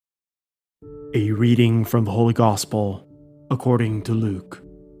A reading from the Holy Gospel according to Luke.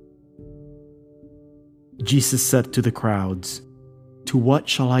 Jesus said to the crowds, "To what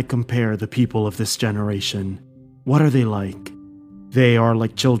shall I compare the people of this generation? What are they like? They are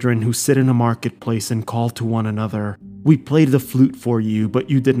like children who sit in a marketplace and call to one another. We played the flute for you, but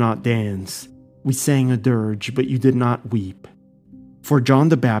you did not dance. We sang a dirge, but you did not weep. For John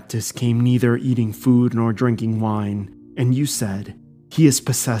the Baptist came neither eating food nor drinking wine, and you said, 'He is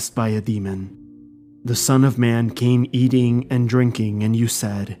possessed by a demon.' The Son of Man came eating and drinking, and you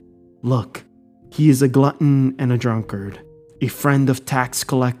said, 'Look, he is a glutton and a drunkard, a friend of tax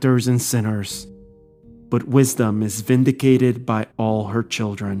collectors and sinners.' But wisdom is vindicated by all her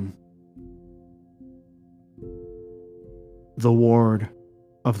children." The word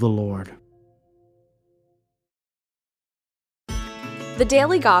of the Lord. The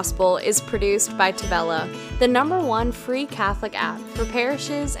Daily Gospel is produced by Tabella, the #1 free Catholic app for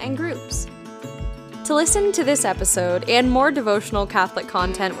parishes and groups. To listen to this episode and more devotional Catholic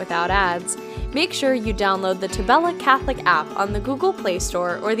content without ads, make sure you download the Tabella Catholic app on the Google Play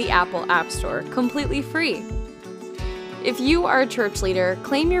Store or the Apple App Store completely free. If you are a church leader,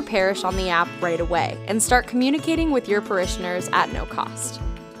 claim your parish on the app right away and start communicating with your parishioners at no cost.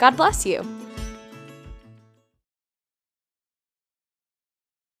 God bless you.